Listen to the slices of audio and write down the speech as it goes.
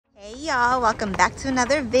Y'all, welcome back to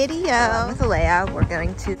another video. With Alea, we're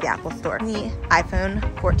going to the Apple store. The iPhone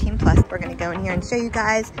 14 Plus. We're gonna go in here and show you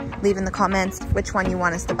guys. Leave in the comments which one you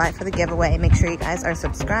want us to buy for the giveaway. Make sure you guys are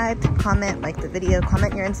subscribed, comment, like the video,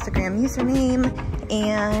 comment your Instagram username,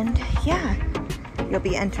 and yeah, you'll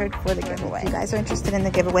be entered for the giveaway. If you guys are interested in the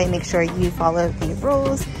giveaway, make sure you follow the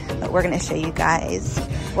rules. But we're gonna show you guys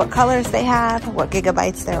what colors they have, what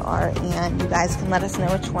gigabytes there are, and you guys can let us know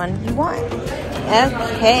which one you want.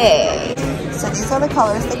 Okay, so these are the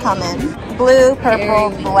colors they come in. Blue, purple,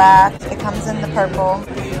 black. It comes in the purple,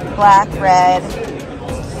 black, red.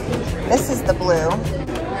 This is the blue.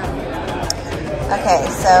 Okay,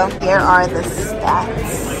 so here are the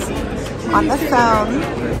stats. On the phone,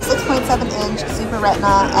 6.7-inch Super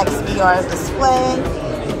Retina XDR display,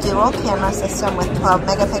 dual camera system with 12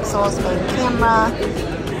 megapixels main camera,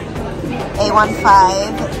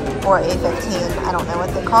 A15 or A15, I don't know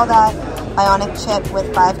what they call that. Bionic chip with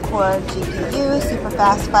 5-core GPU, super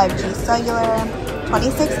fast 5G cellular,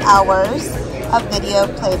 26 hours of video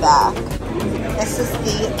playback. This is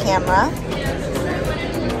the camera.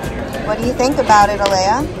 What do you think about it,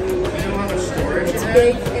 Alea? It's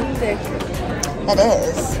big and thick. It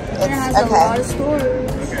is. It has a lot of storage.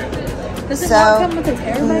 Does it not come with a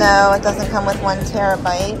terabyte? No, it doesn't come with 1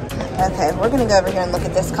 terabyte. Okay, we're gonna go over here and look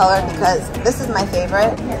at this color because this is my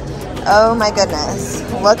favorite. Oh my goodness,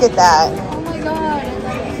 look at that. Oh my god.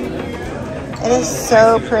 It is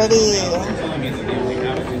so pretty.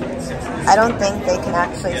 I don't think they can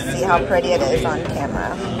actually see how pretty it is on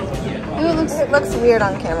camera. It looks weird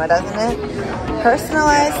on camera, doesn't it?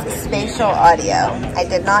 Personalized spatial audio. I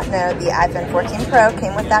did not know the iPhone 14 Pro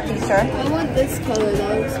came with that feature. I want this color,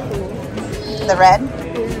 that looks cool. The red?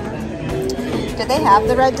 Yeah. Do they have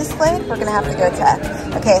the red displayed? We're gonna have to go check.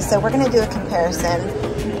 Okay, so we're gonna do a comparison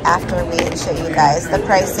after we show you guys the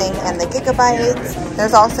pricing and the gigabytes.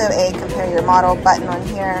 There's also a compare your model button on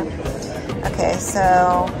here. Okay,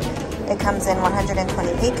 so it comes in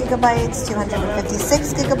 128 gigabytes,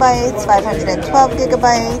 256 gigabytes, 512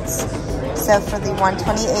 gigabytes. So for the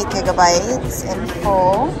 128 gigabytes in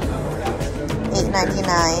full,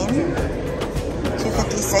 $8.99.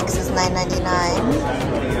 256 is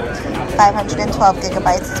 $9.99. 512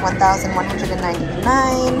 gigabytes is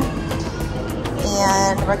 $1,199.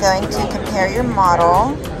 And we're going to compare your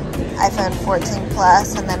model, iPhone 14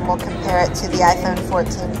 Plus, and then we'll compare it to the iPhone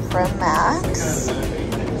 14 Pro Max.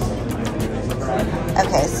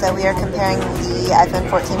 Okay, so we are comparing the iPhone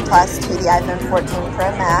 14 Plus to the iPhone 14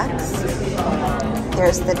 Pro Max.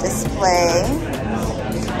 Here's the display.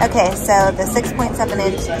 Okay, so the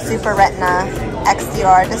 6.7-inch Super Retina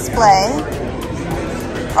XDR display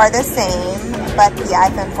are the same, but the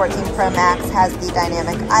iPhone 14 Pro Max has the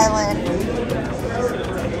dynamic island.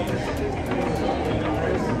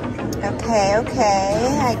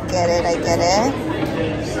 Okay, I get it.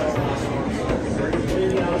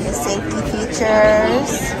 The safety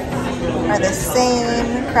features are the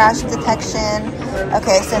same, crash detection.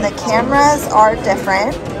 Okay, so the cameras are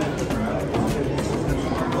different.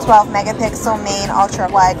 12 megapixel main ultra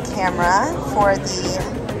wide camera for the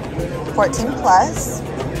 14 Plus.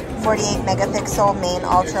 48 megapixel main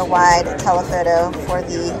ultra wide telephoto for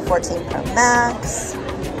the 14 Pro Max.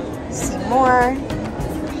 See more.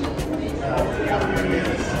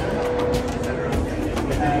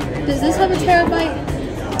 Does this have a terabyte?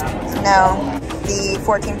 No, the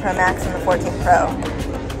 14 Pro Max and the 14 Pro.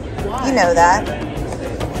 Why? You know that.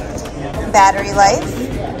 Battery life,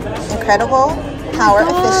 incredible power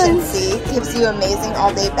efficiency, gives you amazing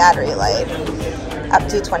all-day battery life. Up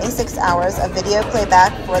to 26 hours of video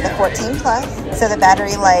playback for the 14 Plus. So the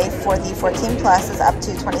battery life for the 14 Plus is up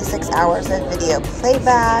to 26 hours of video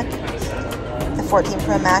playback. The 14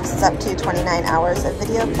 Pro Max is up to 29 hours of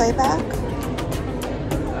video playback.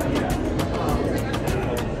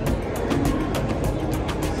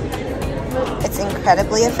 It's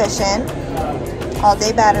incredibly efficient.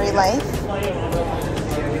 All-day battery life.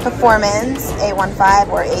 Performance, A15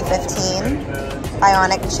 or A15.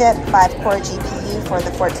 Bionic chip, 5-core GPU for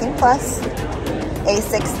the 14 Plus.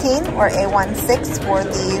 A16 or A16 for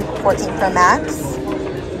the 14 Pro Max.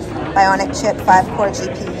 Bionic chip, 5-core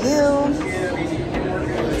GPU.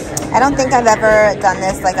 I don't think I've ever done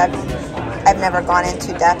this, like I've never gone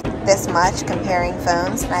into depth this much comparing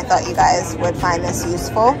phones, and I thought you guys would find this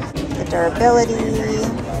useful. The durability.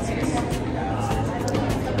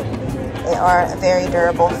 They are very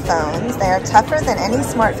durable phones. They are tougher than any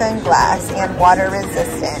smartphone glass and water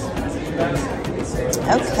resistant.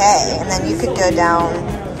 Okay, and then you could go down,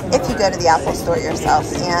 if you go to the Apple store yourself,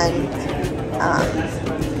 and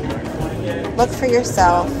look for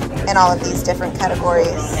yourself in all of these different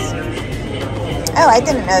categories. Oh, I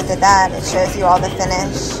didn't know it did that. It shows you all the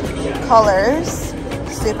finish colors.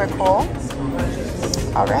 Super cool.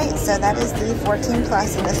 All right, so that is the 14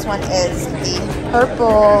 plus, and this one is the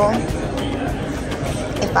purple.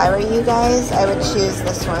 If I were you guys, I would choose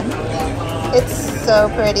this one. It's so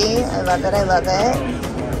pretty. I love it. I love it.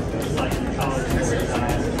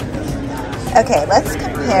 Okay, let's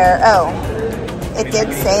compare. Oh, it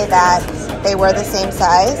did say that they were the same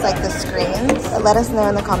size, like the screens. Let us know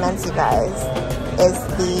in the comments, you guys. Is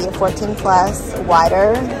the 14 plus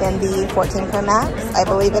wider than the 14 Pro Max? I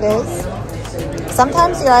believe it is.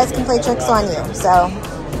 Sometimes your eyes can play tricks on you, so.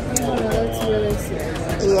 Oh, that's really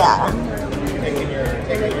serious. Yeah.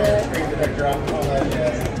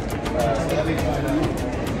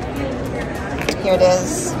 Here it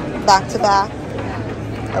is, back to back.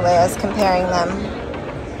 Alea's comparing them.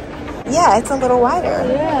 Yeah, it's a little wider.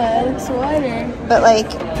 Yeah, it looks wider.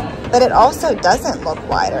 But it also doesn't look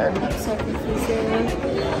wider. That's so confusing.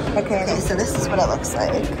 Okay, so this is what it looks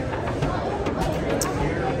like.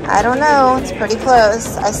 I don't know, it's pretty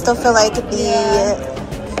close. I still feel like the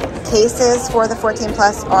cases for the 14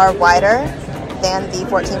 plus are wider than the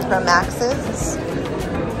 14 Pro Maxes.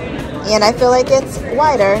 And I feel like it's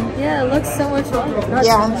wider. Yeah, it looks so much wider.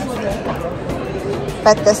 Yeah.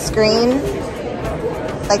 But the screen,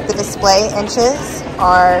 like the display inches,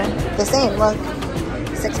 are the same. Look,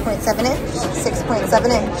 6.7 inch, 6.7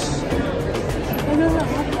 inch. What does it look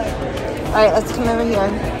like? All right, let's come over here.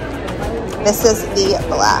 This is the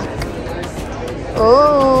black.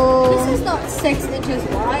 Oh. This is not 6 inches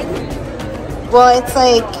wide. Well, it's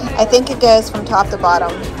like, I think it goes from top to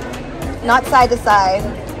bottom. Not side to side.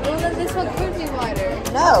 Well, then this one could be wider.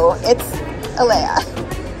 No, it's Alea.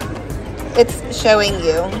 It's showing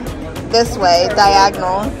you this way,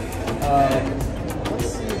 diagonal.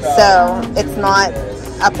 So it's not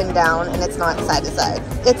up and down, and it's not side to side.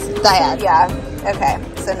 It's diagonal. Yeah, okay.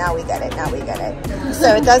 So now we get it,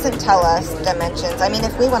 So it doesn't tell us dimensions. I mean,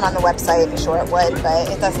 if we went on the website, sure it would, but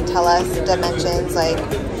it doesn't tell us dimensions like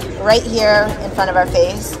right here in front of our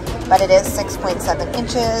face, but it is 6.7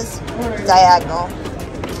 inches diagonal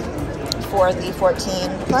for the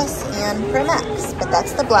 14 plus and Pro Max. But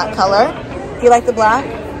that's the black color. Do you like the black?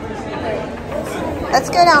 Let's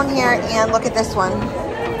go down here and look at this one.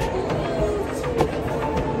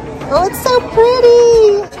 Oh, it's so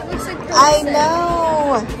pretty. I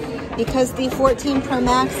know, because the 14 Pro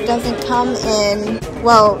Max doesn't come in,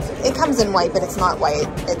 well, it comes in white, but it's not white,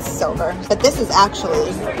 it's silver. But this is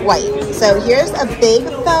actually white. So here's a big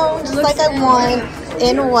phone, just like I want,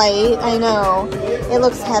 in white. I know, it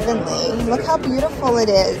looks heavenly. Look how beautiful it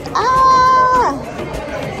is. Ah,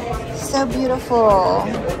 so beautiful.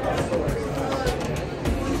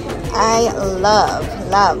 I love,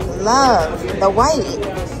 love, love the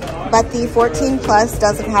white. But the 14 Plus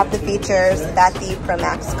doesn't have the features that the Pro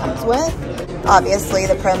Max comes with. Obviously,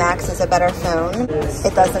 the Pro Max is a better phone.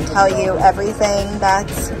 It doesn't tell you everything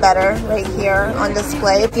that's better right here on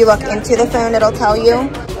display. If you look into the phone, it'll tell you.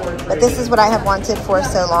 But this is what I have wanted for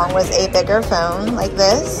so long, was a bigger phone like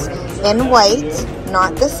this, in white,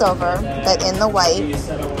 not the silver, but in the white,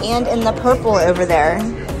 and in the purple over there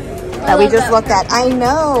that we just looked at. I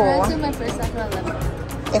know.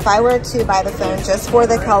 If I were to buy the phone just for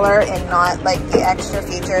the color and not like the extra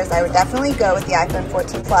features, I would definitely go with the iPhone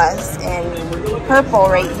 14 Plus in purple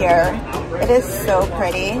right here. It is so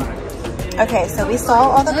pretty. Okay, so we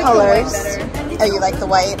saw all the colors. Oh, you like the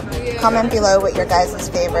white? Yeah. Comment below what your guys'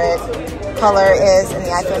 favorite color is in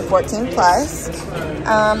the iPhone 14 Plus.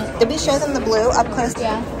 Did we show them the blue up close?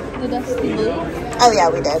 Yeah, the dusty blue. Oh yeah,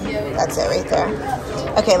 we did. That's it right there.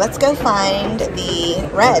 Okay, let's go find the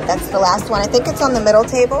red. That's the last one. I think it's on the middle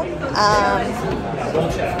table.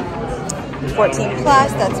 14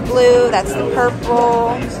 Plus, that's blue, that's the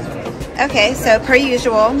purple. Okay, so per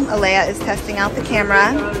usual, Alea is testing out the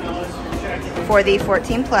camera for the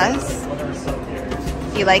 14 Plus.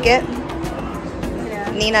 You like it?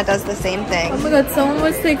 Yeah. Nina does the same thing. Oh my god, someone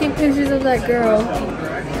was taking pictures of that girl.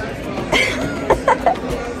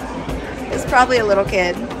 It's probably a little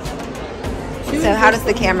kid. So how does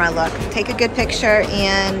the camera look? Take a good picture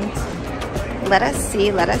and let us see,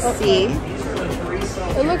 let us see.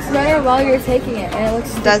 It looks better while you're taking it, and it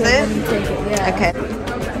looks Does it? when you take it, yeah.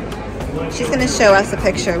 Okay. She's gonna show us a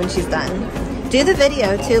picture when she's done. Do the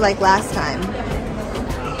video too, like last time.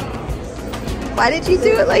 Why did you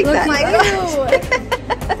do it like that? My gosh.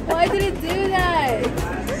 Why did it do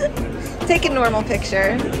that? Take a normal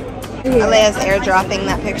picture. Yeah. Alea's airdropping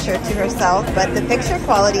that picture to herself, but the picture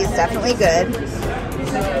quality is definitely good.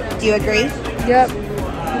 Do you agree? Yep.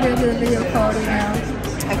 I'm gonna do the video quality now.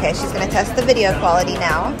 Okay, she's gonna test the video quality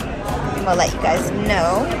now. And we'll let you guys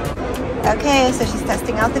know. Okay, so she's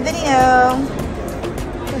testing out the video.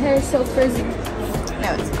 My hair is so frizzy.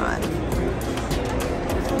 No, it's not.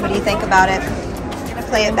 What do you think about it? I'm gonna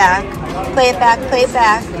play it back. Play it back, play it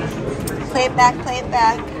back. Play it back, play it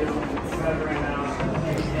back.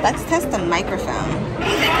 Let's test the microphone. What do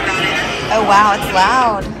you think about it? Oh wow, it's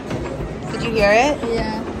loud. Did you hear it?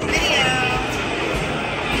 Yeah. Video.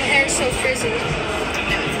 My hair is so frizzy.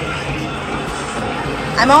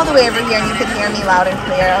 I'm all the way over here and you can hear me loud and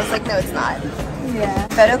clear. I was like, no, it's not. Yeah.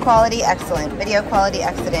 Photo quality, excellent. Video quality,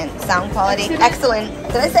 excellent. Sound quality, excellent.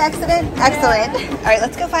 Did I say excellent? Excellent. Yeah. All right,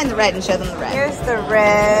 let's go find the red and show them the red. Here's the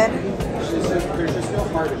red.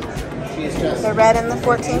 The red and the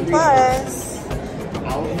 14 plus.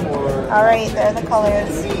 All right, there are the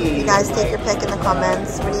colors. You guys take your pick in the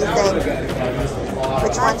comments. What do you think?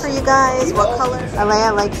 Which one for you guys? What color?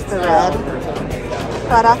 Alea likes the red.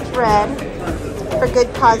 Product red. For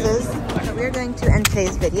good causes. So we're going to end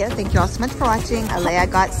today's video. Thank you all so much for watching. Alea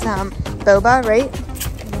got some boba, right?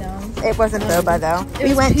 No. It wasn't boba though.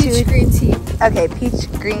 We went peach green tea. Okay,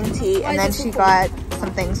 peach green tea, and then she got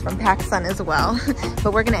some things from Pakistan as well.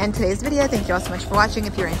 But we're gonna end today's video. Thank you all so much for watching.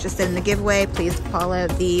 If you're interested in the giveaway, please follow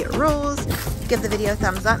the rules. Give the video a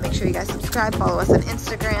thumbs up. Make sure you guys subscribe. Follow us on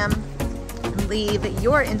Instagram. Leave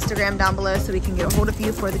your Instagram down below so we can get a hold of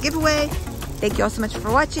you for the giveaway. Thank you all so much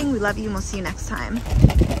for watching. We love you and we'll see you next time.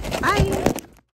 Bye.